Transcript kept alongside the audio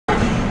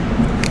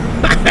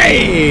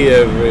Hey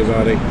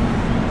everybody,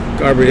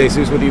 Garbage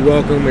Jesus with you.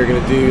 Welcome. We're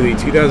going to do the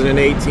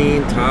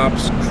 2018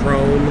 Topps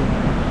Chrome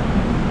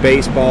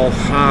Baseball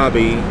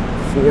Hobby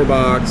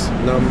 4-box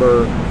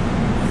number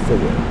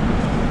 4.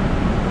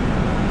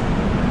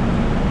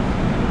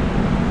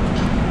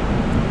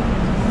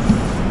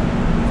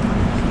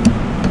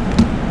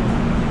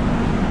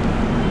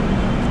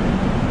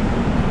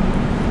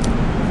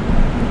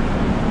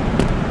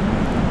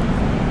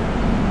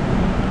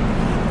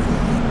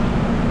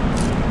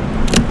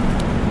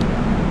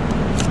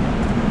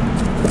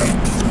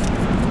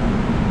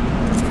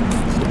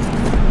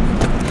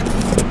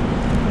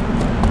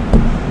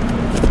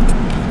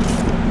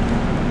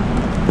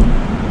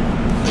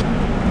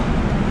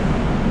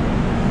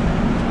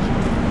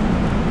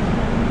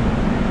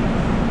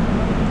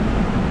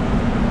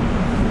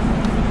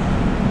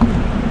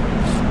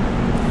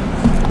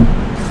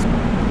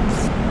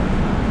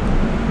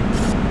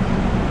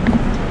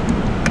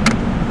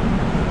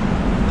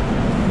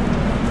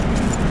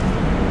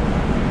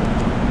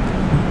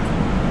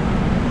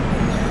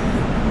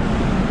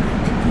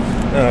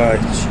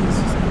 Jesus.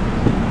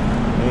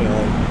 Hang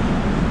on.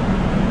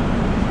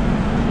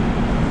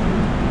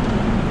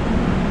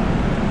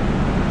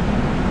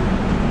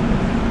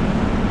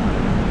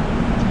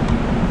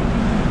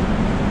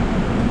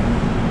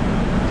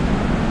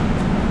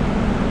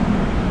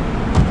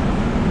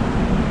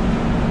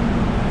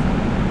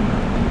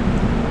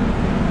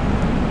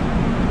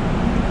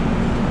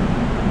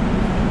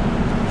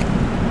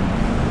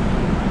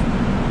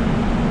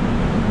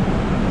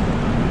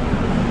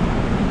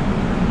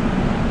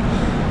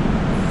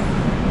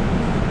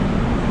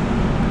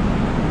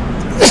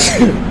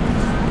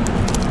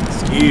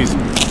 Excuse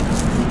me.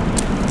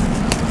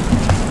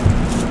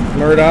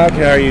 Murdoch,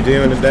 how are you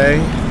doing today?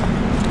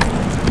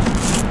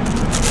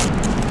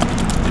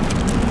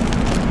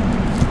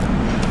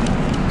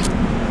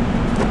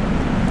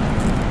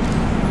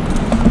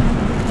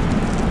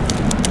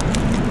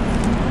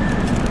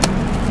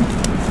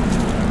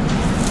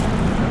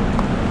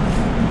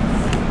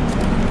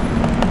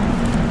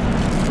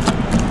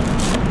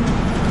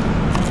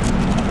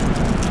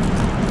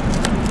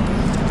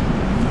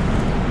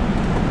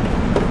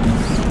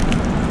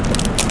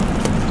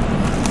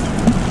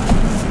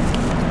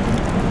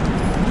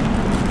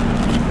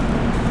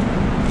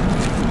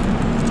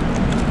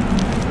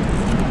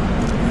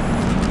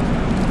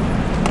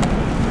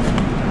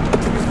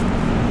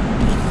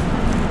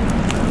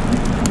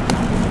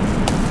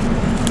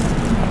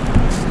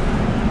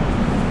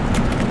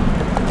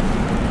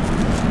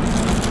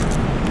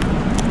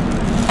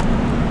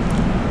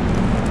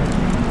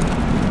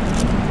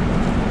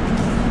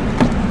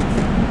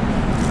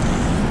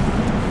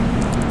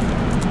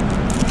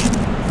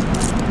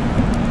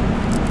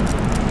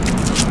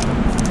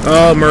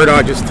 Oh,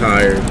 Murdoch is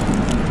tired.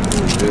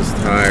 He's just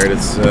tired.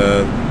 It's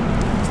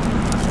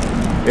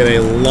been a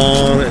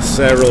long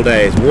several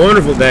days.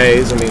 Wonderful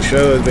days. I mean,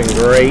 show has been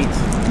great.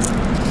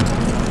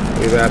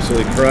 We've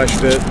absolutely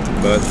crushed it.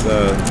 But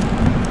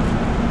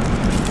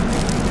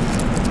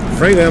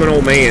frankly, I'm an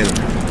old man.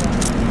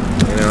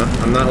 You know,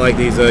 I'm not like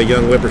these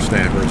young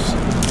whippersnappers.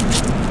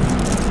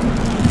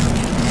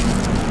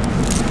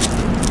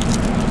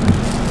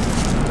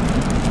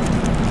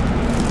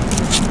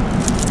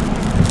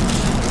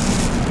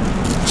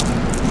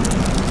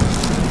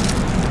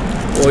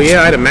 Well,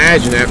 yeah, I'd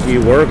imagine after you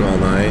work all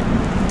night.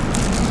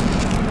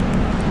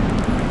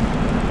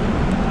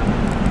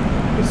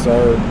 Yes,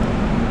 sir.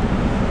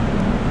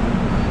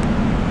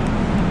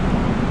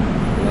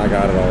 I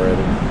got it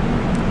already.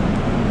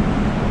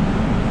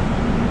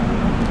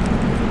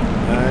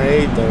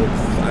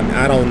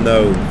 I don't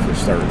know for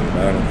certain,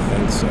 but I don't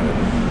think so.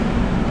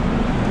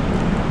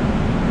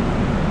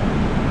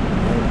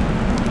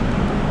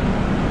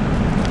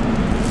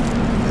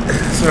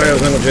 Sorry, I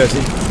was Uncle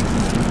Jesse.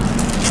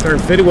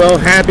 Turned 50. Well,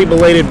 happy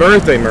belated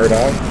birthday,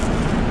 Murdoch.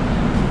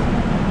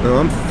 No,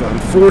 I'm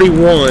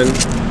 41.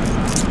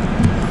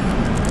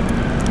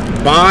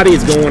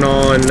 Body's going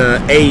on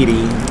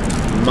 80.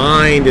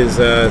 Mind is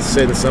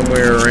sitting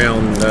somewhere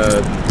around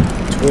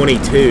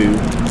 22.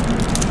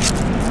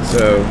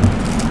 So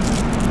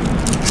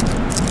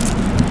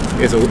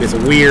it's a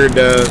weird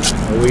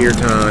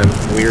time,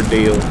 a weird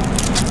deal.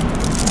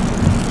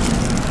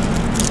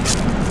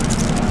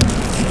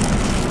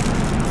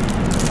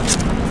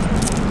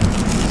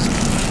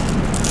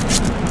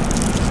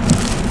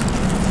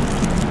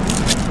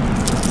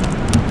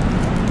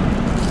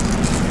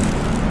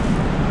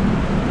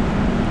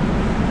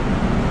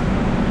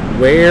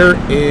 Where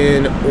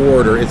in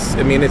order? It's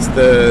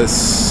the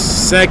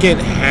second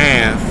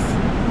half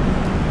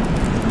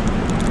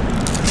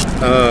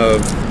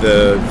of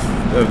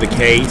the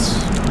case,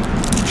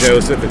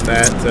 Joseph. If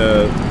that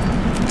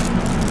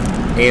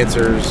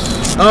answers.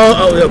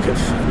 Oh, okay.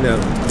 No,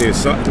 dude,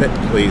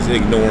 please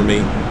ignore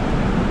me.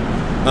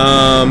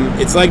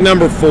 It's like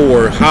number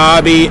 4: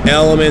 Hobby,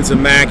 Elements,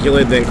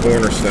 Immaculate, then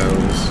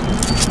Cornerstones.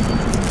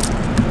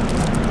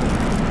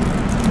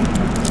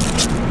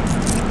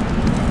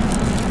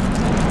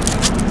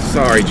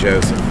 Sorry,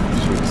 Joseph.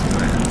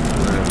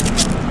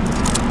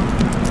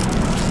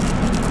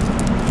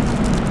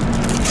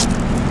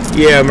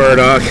 Yeah,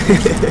 Murdoch.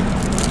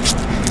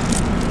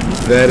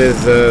 that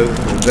is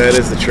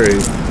the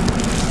truth.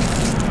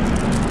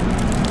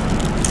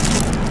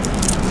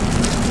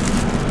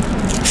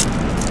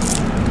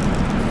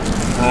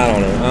 I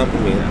don't know. I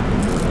mean,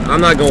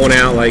 I'm not going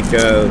out like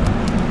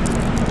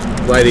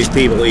these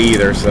people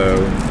either. So,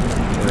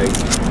 like,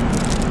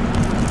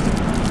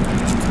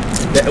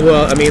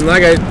 well, I mean,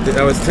 like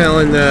I was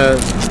telling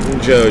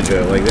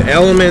JoJo, like the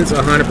elements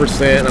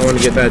 100%. I want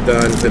to get that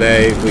done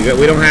today.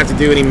 We don't have to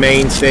do any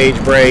main stage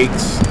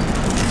breaks.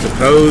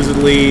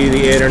 Supposedly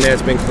the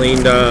internet's been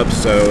cleaned up,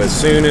 so as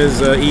soon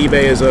as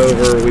eBay is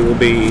over, we will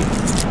be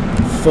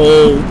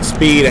full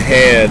speed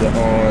ahead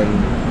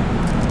on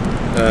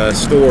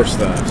store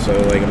stuff. So,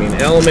 like, I mean,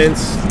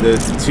 elements, the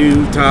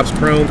 2 Topps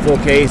Chrome full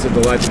case, if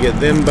they'll like to get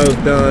them both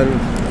done,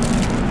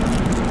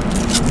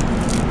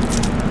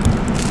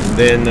 and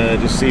then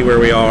just see where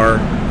we are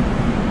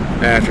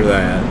after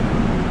that.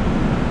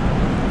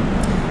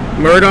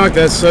 Murdoch,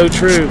 that's so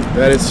true.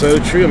 That is so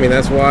true. I mean,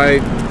 that's why,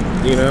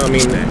 you know, I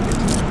mean,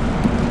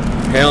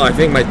 hell, I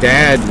think my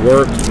dad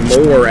worked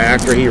more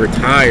after he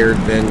retired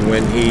than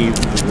when he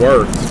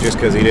worked, just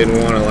because he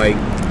didn't want to, like,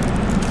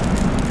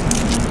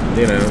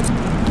 you know,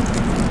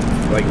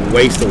 like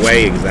waste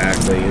away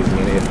exactly. I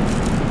mean,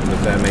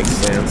 if that makes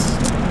sense.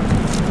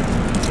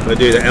 But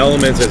dude, the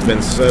elements has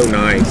been so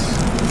nice.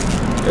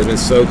 It's been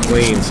so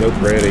clean, so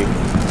pretty.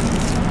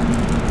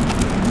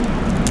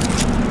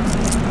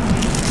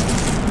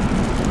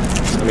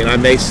 I mean, I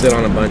may sit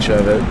on a bunch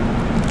of it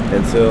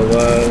until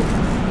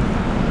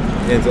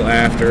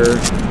after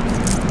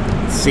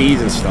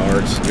season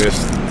starts,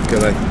 just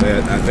because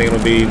I think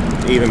it'll be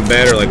even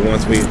better. Like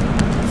once we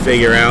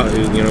figure out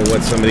who, you know,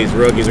 what some of these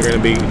rookies are going to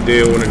be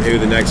doing and who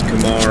the next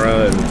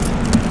Kamara and,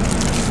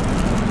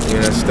 you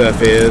know,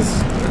 stuff is.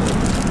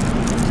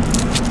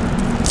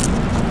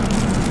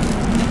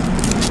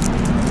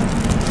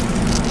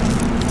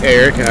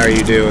 Eric, how are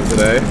you doing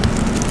today?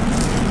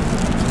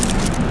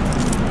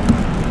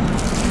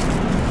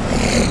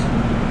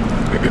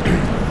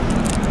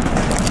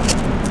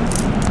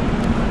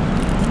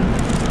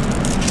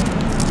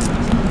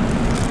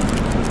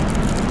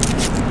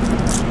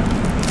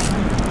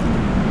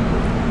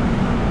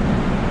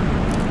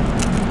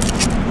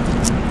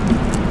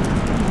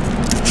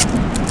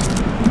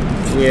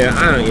 Yeah,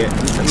 I don't. Yeah,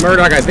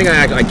 Murdoch. I think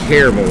I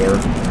care more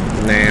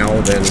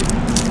now than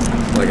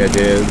like I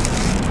did.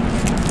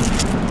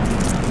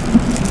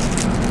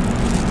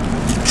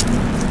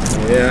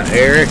 Yeah,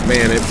 Eric,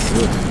 man, it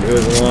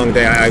was a long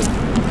day.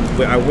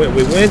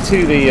 We went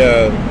to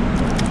the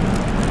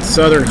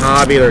Southern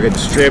Hobby, like a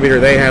distributor.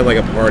 They had like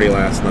a party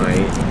last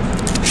night.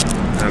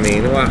 I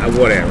mean,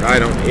 whatever. I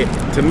don't.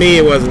 To me,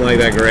 it wasn't like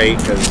that great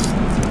because,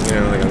 you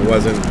know, like I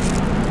wasn't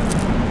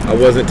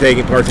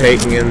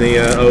partaking in the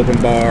open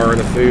bar, and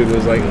the food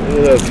was like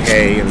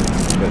okay, and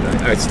but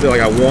I still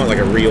like I want like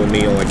a real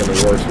meal, like in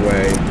the worst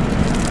way.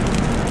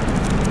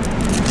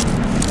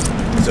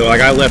 So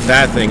like I left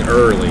that thing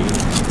early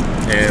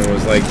and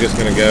was like just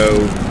gonna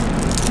go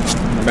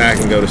back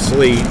and go to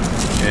sleep.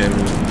 And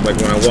like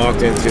when I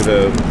walked into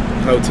the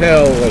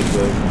hotel, like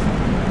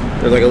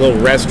there's like a little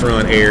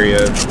restaurant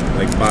area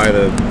like by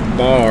the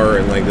bar,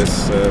 and like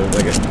this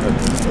like a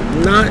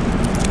not.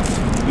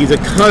 He's a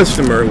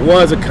customer,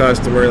 was a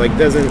customer, like he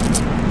doesn't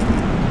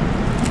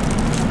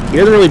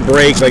really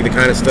break like the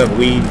kind of stuff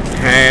we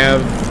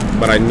have,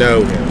 but I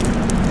know him.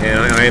 And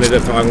I ended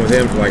up talking with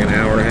him for like an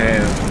hour and a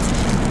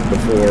half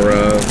before,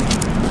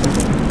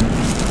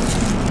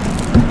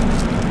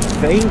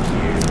 thank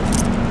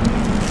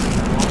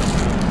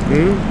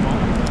you.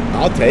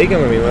 I'll take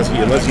him, I mean, unless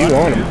you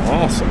want him.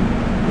 Awesome.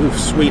 Ooh,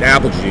 sweet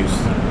apple juice.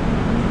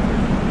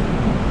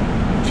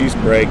 Juice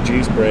break,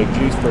 juice break,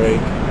 juice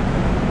break.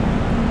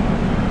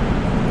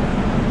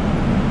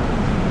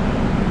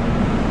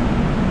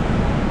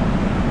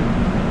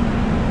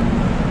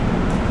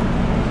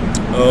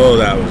 Oh,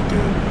 that was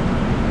good.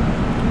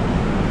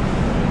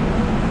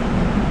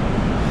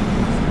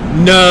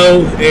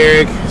 No,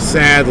 Eric,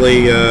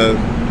 sadly,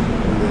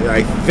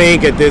 I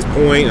think at this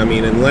point, I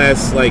mean,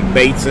 unless like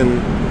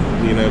Bateson,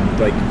 you know,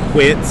 like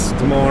quits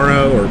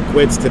tomorrow or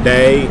quits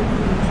today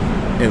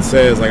and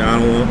says like I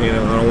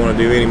don't want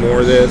to do any more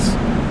of this,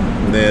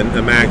 then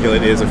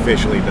Immaculate is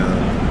officially done.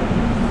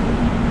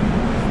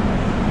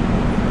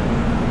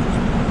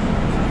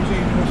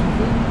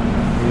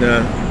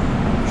 Nah.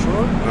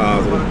 Sure?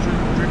 Positive.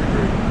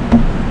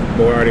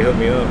 Boy already hooked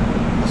me up.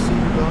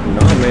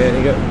 No, man,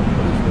 he got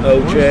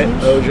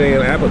OJ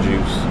and apple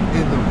juice.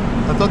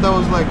 I thought that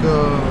was like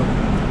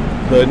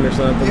pudding or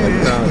something. Yeah, like,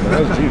 yeah. No,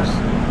 that was juice.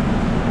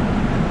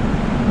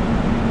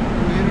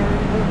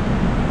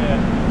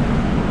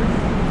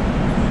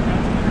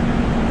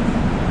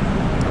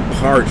 I'm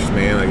parched,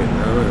 man. I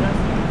don't know.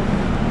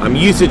 I'm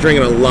used to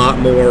drinking a lot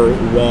more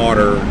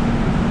water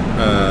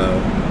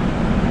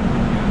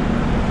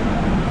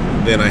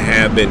than I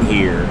have been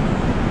here.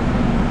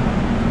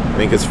 I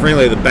mean, because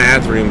frankly, the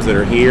bathrooms that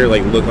are here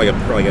like look like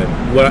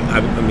what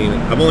I mean.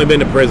 I've only been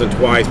to prison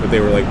twice, but they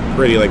were like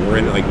pretty like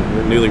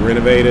newly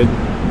renovated.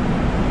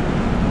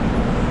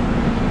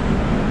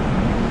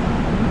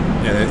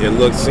 And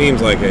it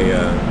seems like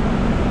a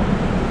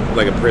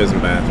prison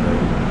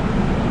bathroom.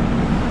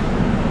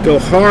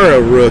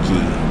 Gohara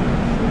rookie.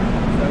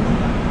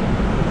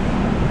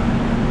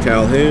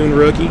 Calhoun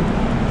rookie.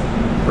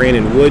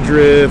 Brandon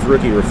Woodruff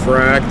rookie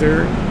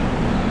refractor.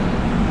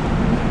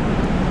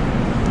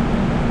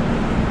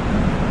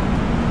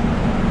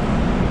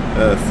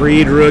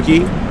 Freed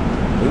rookie.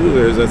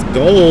 Ooh, that's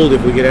gold.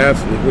 If we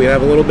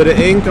have a little bit of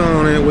ink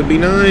on it, would be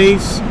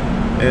nice.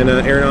 And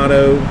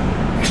Arenado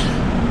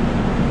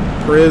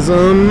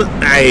Prism.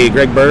 Hey,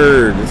 Greg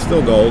Bird. It's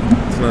still gold.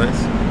 It's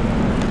nice.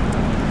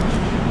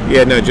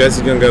 Yeah, no,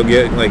 Jesse's gonna go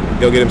get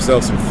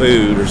himself some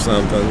food or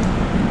something.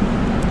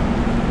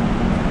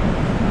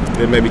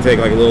 Then maybe take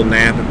like a little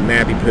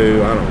nappy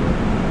poo. I don't know.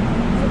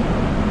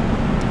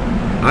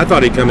 I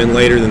thought he'd come in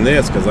later than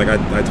this because like I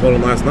told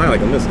him last night,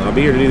 like, listen, I'll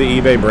be here to do the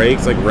eBay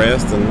breaks, like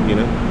rest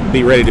and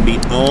be ready to be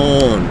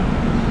on.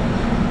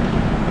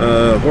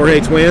 Jorge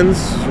Twins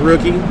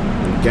rookie.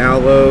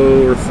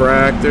 Gallo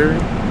refractor.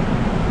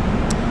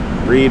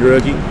 Reed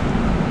rookie.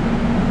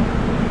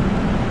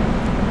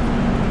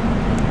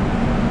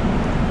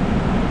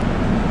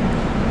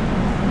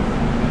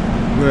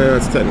 Well,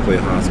 that's technically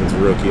a Hoskins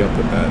rookie. I'll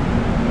put that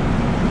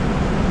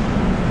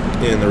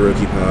in the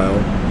rookie pile.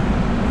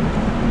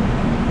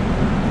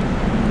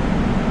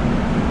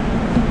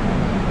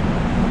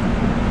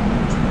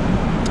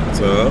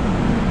 What's up?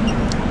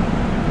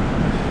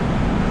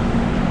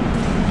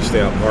 You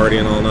stay out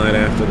partying all night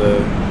after the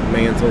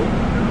mantle?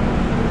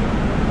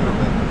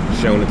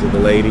 Showing it to the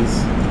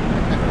ladies?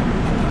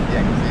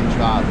 Yeah, because they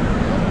drop.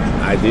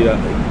 I do.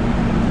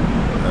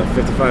 A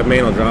 55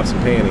 man will drop some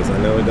panties. I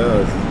know it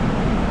does.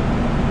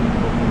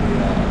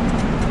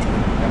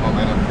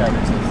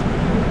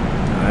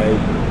 I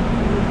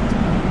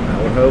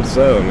would hope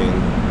so. I mean,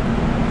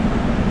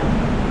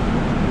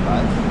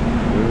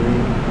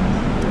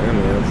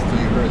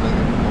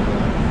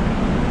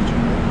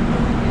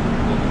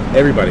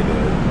 everybody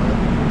did.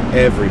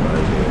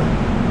 Everybody did.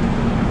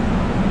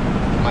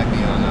 Might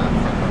be on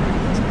front cover.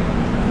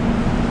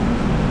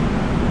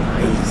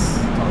 Nice.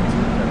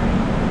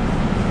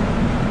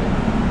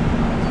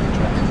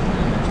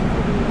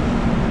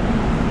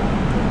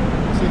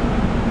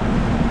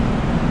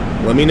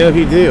 Let me know if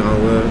you do.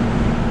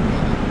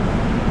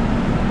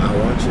 I'll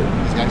watch it.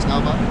 These guys know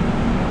about it?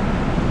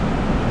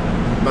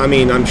 I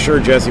mean, I'm sure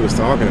Jesse was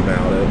talking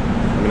about it.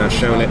 I mean, I've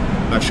shown it.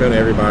 I've shown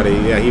everybody.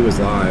 Yeah, he was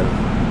live.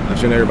 I've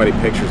shown everybody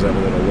pictures of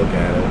it that'll look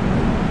at it.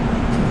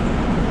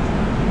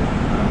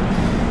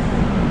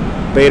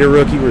 Beta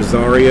rookie,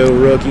 Rosario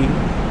rookie,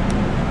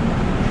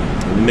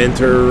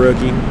 Mentor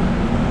rookie,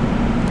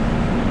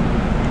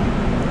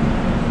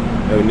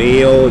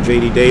 O'Neal,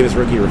 J.D. Davis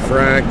rookie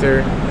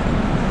refractor.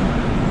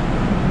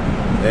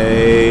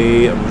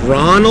 A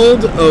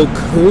Ronald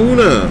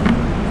Acuna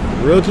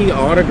rookie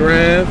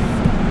autograph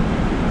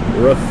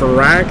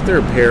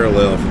refractor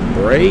parallel for the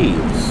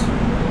Braves.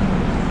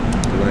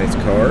 Nice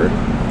card.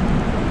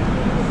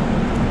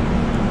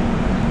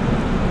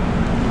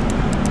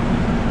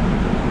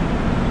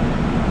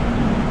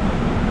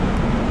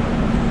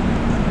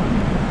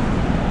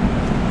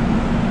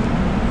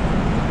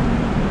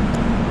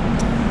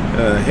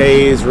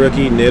 Hayes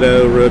rookie,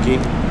 Nitto rookie.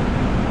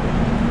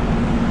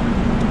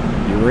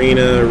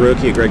 Arena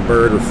rookie, Greg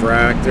Bird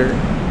refractor.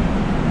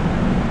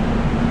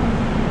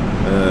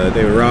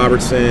 David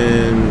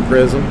Robertson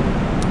Prism.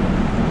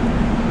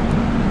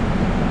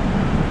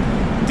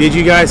 Did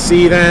you guys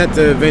see that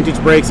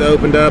Vintage Breaks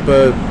opened up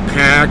a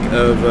pack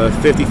of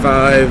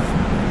 55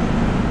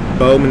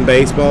 Bowman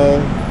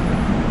baseball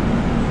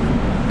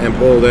and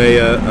pulled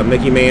a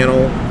Mickey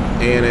Mantle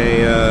and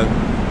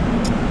a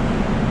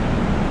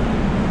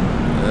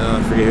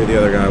I forget who the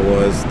other guy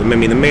was. I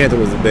mean, the Mantle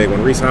was the big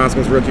one. Reese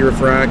Hoskins rookie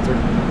refractor.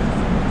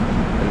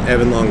 And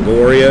Evan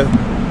Longoria.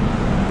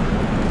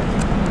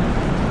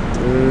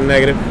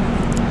 Negative.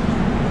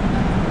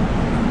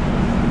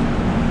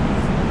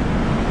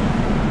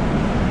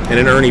 And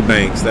an Ernie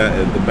Banks.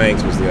 The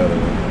Banks was the other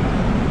one.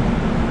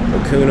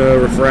 Acuna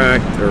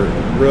refractor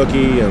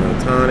rookie, and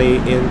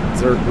Otani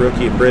insert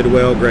rookie.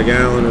 Bridwell, Greg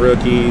Allen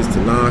rookies.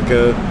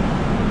 Tanaka.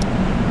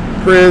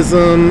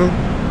 Prism.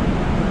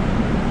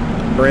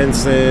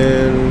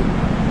 Brinson,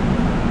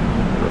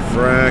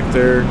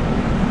 refractor,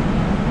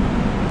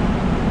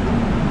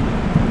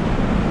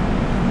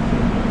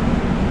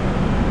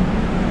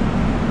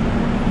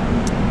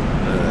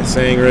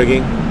 Sang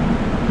rookie,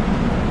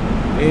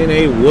 and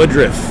a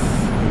Woodruff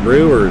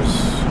Brewers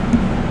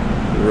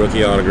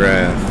rookie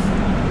autograph.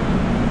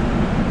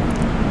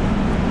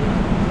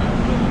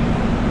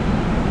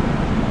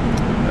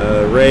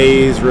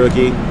 Rays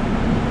rookie,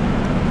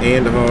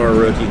 Andahar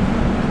rookie.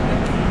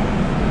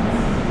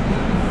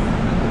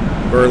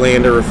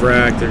 Verlander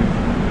refractor.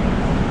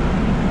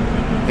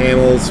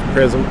 Hamels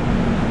Prism.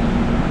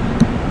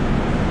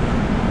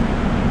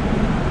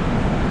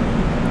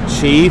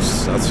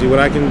 Chiefs. I'll see what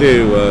I can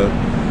do.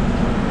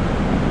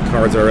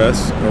 Cards are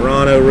us.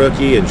 Morano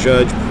rookie. A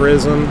Judge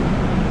Prism.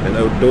 An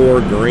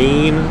Odor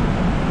Green.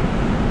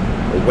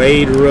 A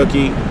Wade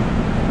rookie.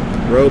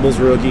 Robles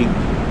rookie.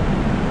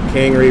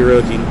 Kingery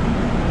rookie.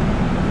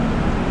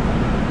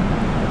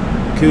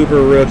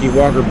 Cooper rookie.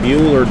 Walker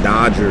Buehler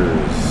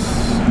Dodgers.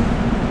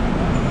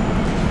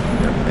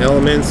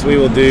 Elements we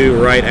will do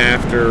right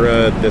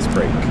after this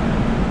break.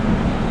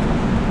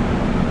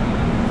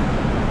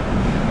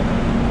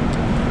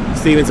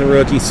 Stevenson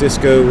rookie.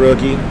 Cisco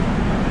rookie.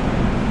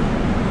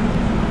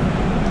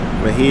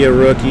 Mejia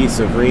rookie.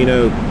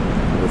 Severino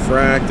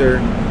refractor.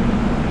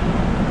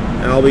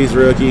 Albies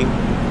rookie.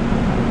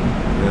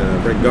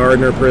 Brett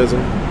Gardner prism.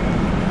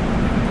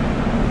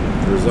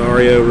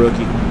 Rosario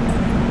rookie.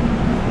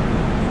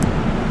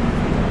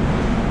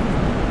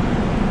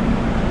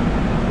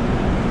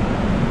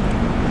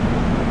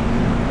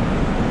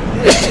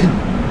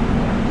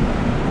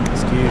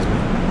 Excuse me.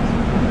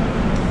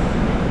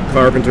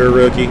 Carpenter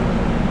rookie.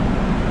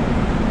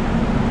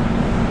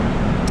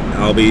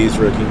 Albies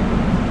rookie.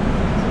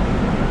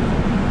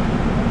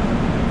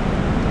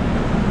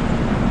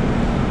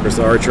 Chris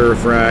Archer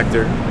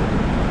refractor.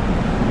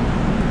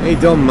 Hey,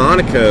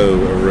 Delmonico,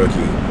 a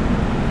rookie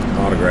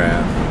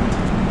autograph.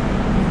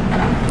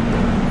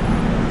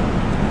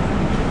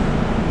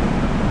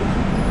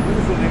 What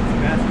is the next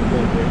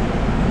basketball break?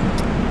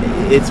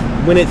 It's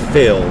when it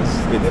fills.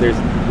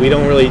 We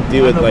don't really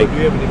do it like. Do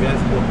you have any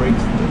basketball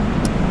breaks?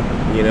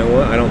 You know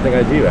what? I don't think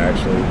I do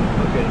actually.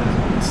 Okay.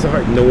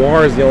 Sorry,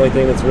 Noir is the only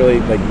thing that's really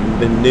like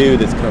the new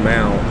that's come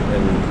out.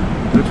 And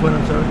Which one?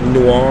 I'm sorry.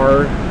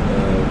 Noir.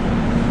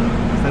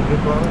 Is that good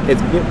quality?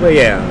 It's good. Well,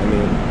 yeah. I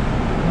mean.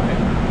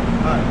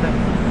 All right. Thanks.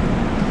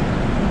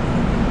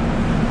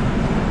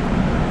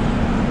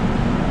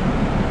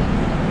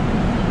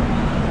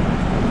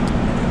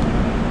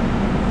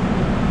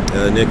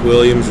 Nick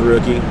Williams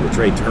rookie.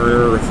 Trey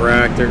Turner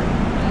refractor.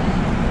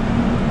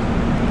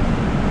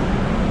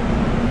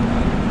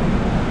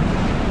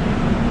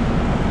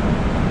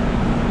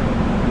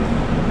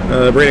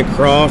 Brandon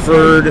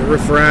Crawford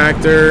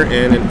refractor,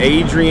 and an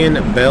Adrian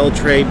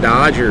Beltre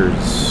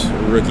Dodgers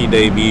rookie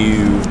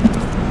debut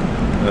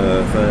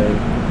thing.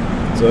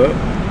 What's up?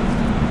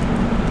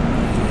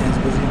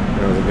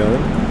 How's it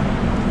going?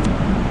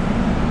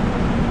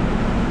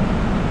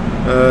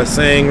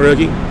 Sang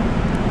rookie.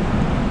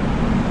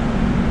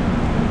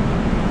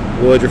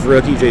 Woodruff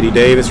rookie. J.D.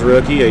 Davis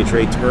rookie. A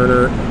Trey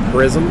Turner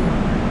prism.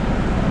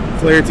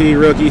 Flaherty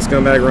rookie.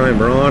 Scumbag Ryan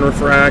Braun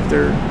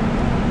refractor.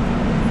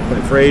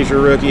 Clint Frazier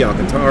rookie.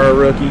 Alcantara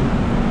rookie.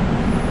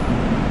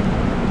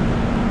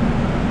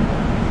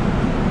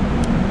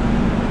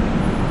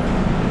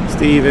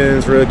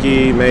 Stevens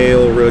rookie.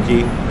 Mail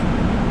rookie.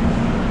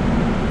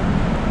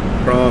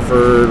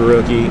 Crawford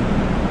rookie.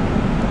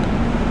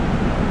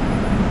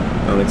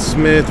 Dominic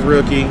Smith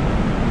rookie.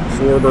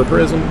 Schwarber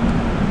prism.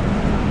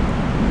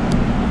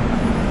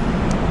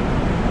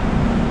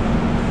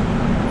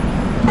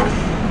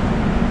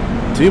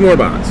 Two more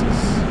boxes.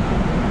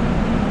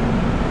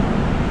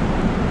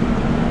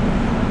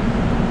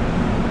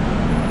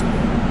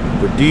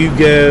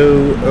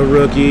 Verdugo, a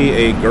rookie.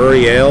 A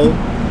Gurriel,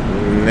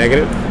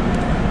 negative.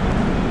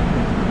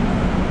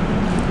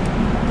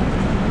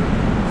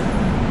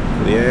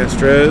 For the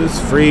Astros,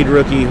 Fried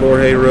rookie.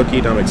 Jorge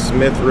rookie. Dominic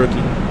Smith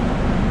rookie.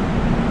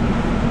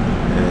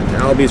 And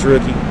Albies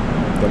rookie.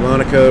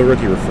 Delmonico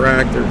rookie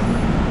refractor.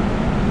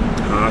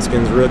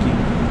 Hoskins rookie.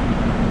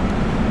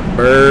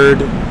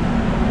 Bird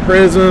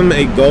prism,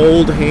 a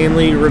gold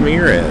Hanley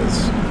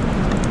Ramirez.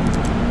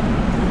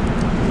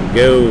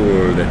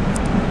 Gold.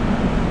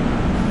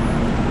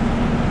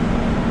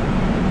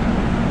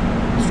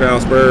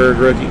 Strasburg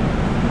rookie.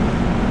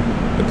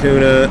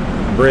 Acuna,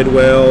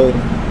 Bridwell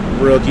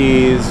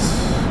rookies.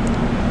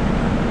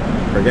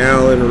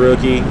 Bergallen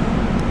rookie.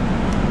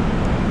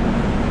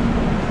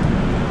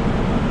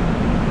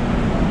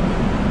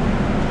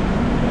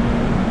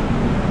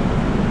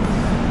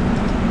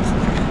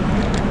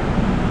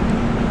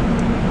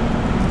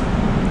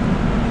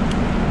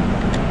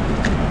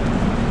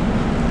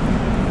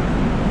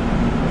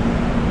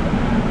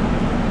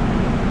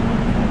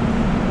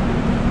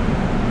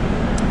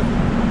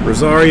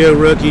 Rosario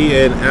rookie,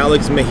 and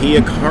Alex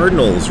Mejia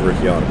Cardinals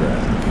rookie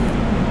autograph.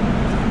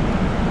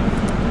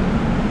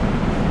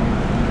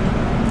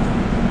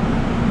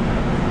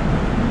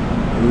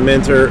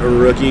 Mentor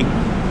rookie.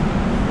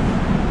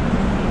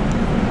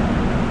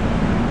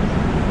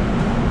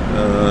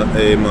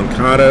 A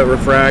Moncada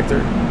refractor.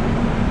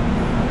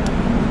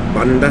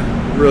 Banda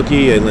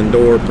rookie, a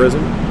Lindor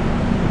prism.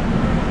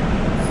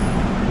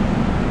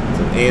 It's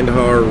an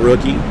Andhar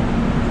rookie.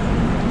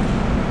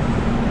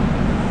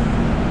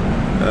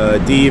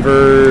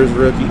 Devers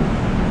rookie.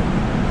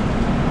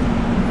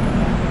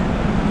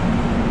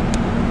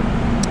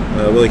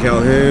 Willie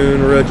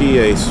Calhoun rookie.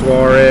 A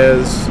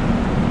Suarez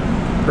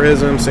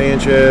prism.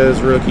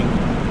 Sanchez rookie.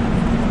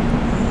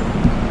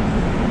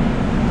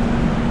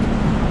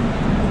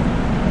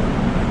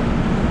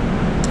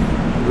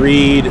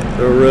 Reed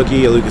a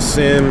rookie. A Lucas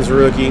Sims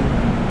rookie.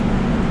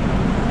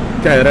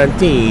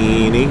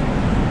 Carantini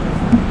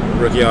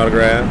rookie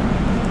autograph.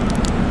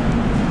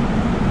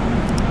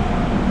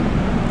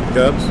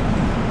 Cubs.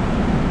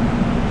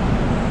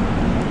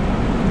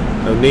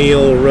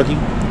 O'Neal rookie.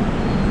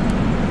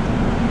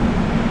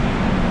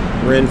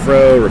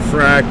 Renfro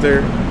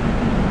refractor.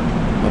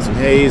 Austin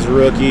Hayes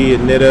rookie. A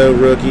Nitto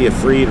rookie. A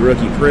Freed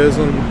rookie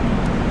prism.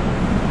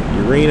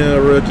 Urena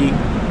rookie.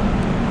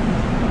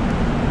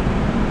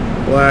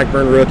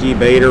 Blackburn rookie.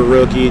 Bader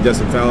rookie.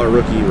 Dustin Fowler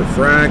rookie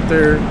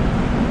refractor.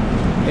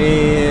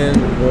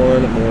 And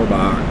one more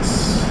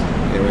box.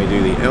 And we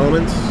do the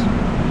elements.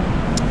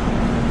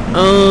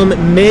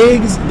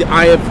 Migs,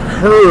 I have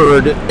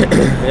heard,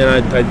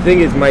 and I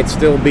think it might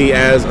still be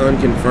as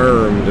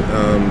unconfirmed,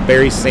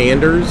 Barry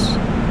Sanders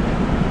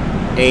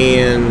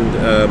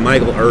and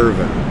Michael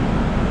Irvin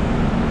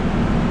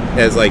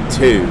as like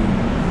 2.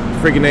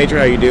 Freaking Nature,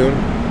 how you doing?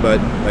 But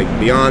like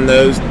beyond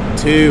those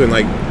 2, and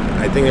like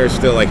I think there's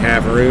still like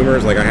half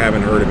rumors, like I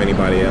haven't heard of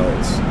anybody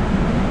else.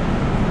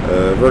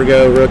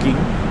 Vertigo rookie.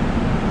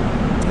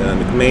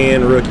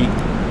 McMahon rookie.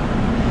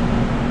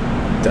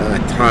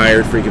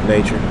 Tired Freak of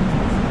Nature.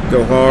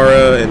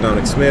 Gohara and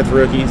Dominic Smith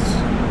rookies.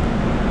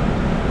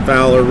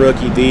 Fowler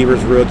rookie.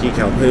 Devers rookie.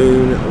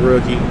 Calhoun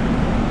rookie.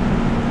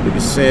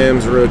 Lucas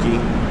Sims rookie.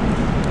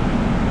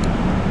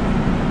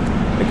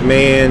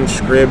 McMahon,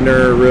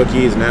 Scribner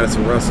rookies, and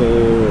Addison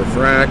Russell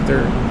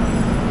refractor.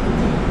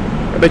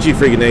 I bet you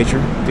Freak of Nature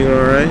doing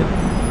all right.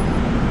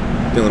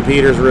 Dylan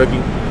Peters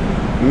rookie.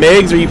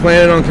 Migs, are you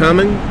planning on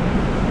coming?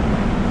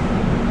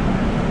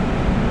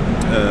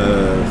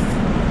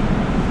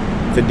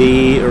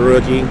 Fadi, a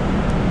rookie.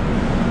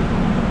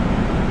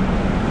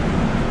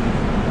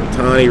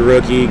 Tani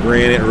rookie.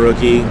 Granite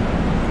rookie.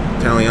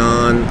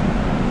 Talion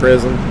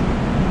prism.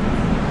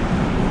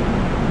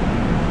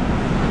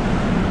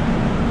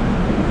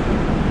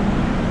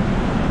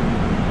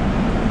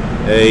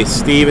 A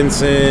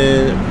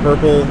Stevenson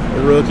purple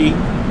rookie.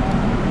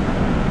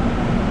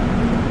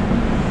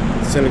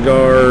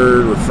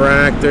 Syndergaard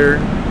refractor.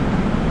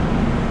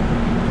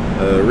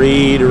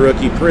 Reed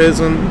rookie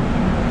prism.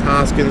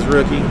 Hoskins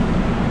rookie.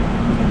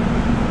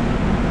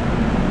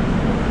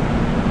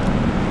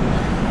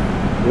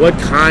 What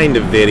kind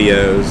of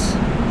videos?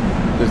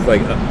 Just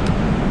like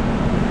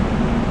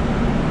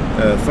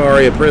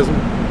Faria prism.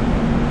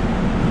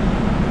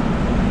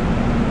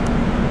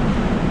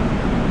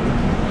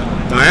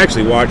 I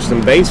actually watched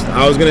some base.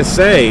 I was gonna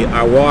say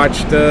I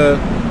watched a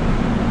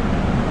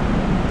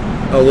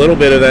little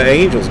bit of the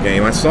Angels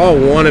game. I saw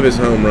one of his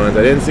home runs.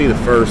 I didn't see the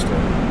first one.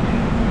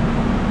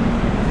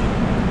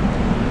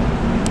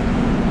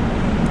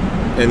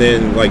 And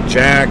then like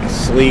Jack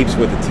sleeps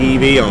with the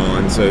TV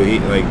on, so he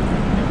like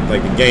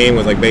the game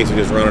was like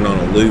basically just running on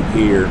a loop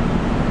here.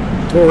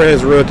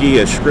 Torres rookie,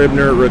 a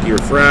Scribner rookie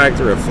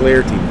refractor, a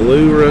Flaherty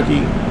blue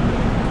rookie,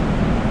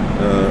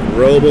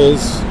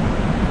 Robles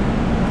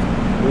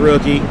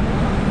rookie,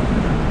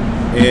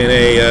 and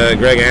a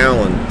Greg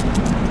Allen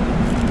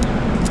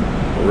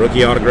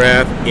rookie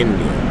autograph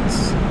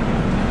Indians.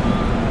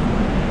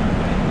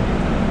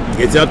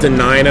 It's up to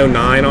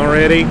 909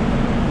 already.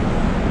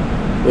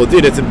 Well,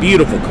 dude, it's a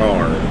beautiful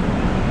card.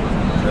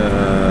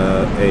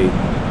 A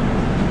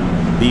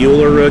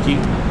Bueller rookie,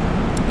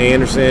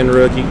 Anderson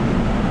rookie,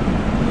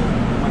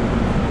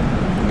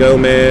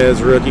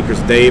 Gomez rookie, Chris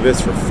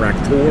Davis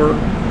refractor,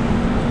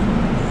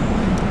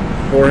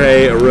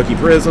 Jorge a rookie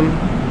prism,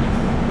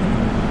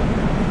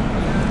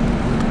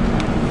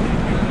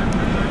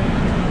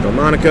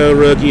 Delmonico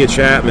rookie, a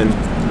Chapman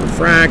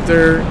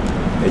refractor,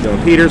 a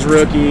Dylan Peters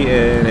rookie,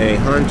 and a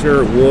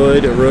Hunter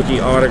Wood rookie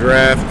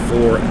autograph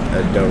for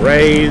the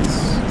Rays.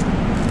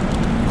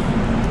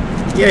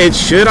 Yeah, it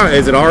should.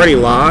 Is it already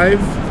live?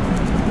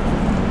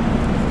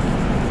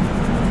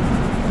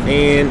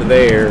 And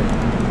there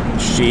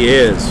she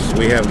is.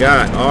 We have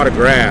got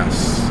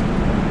autographs.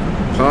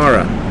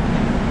 Para.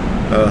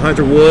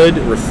 Hunter Wood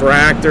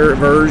refractor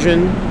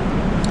version.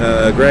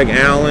 Greg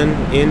Allen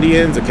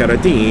Indians. A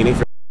Caratini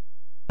for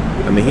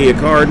a Mejia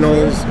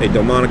Cardinals. A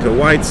Delmonico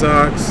White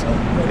Sox.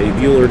 A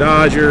Bueller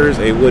Dodgers.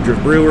 A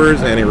Woodruff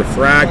Brewers. And a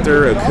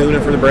refractor.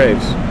 Acuna for the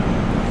Braves.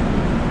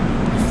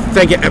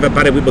 Thank you,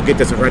 everybody. We will get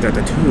this right out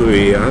to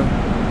you.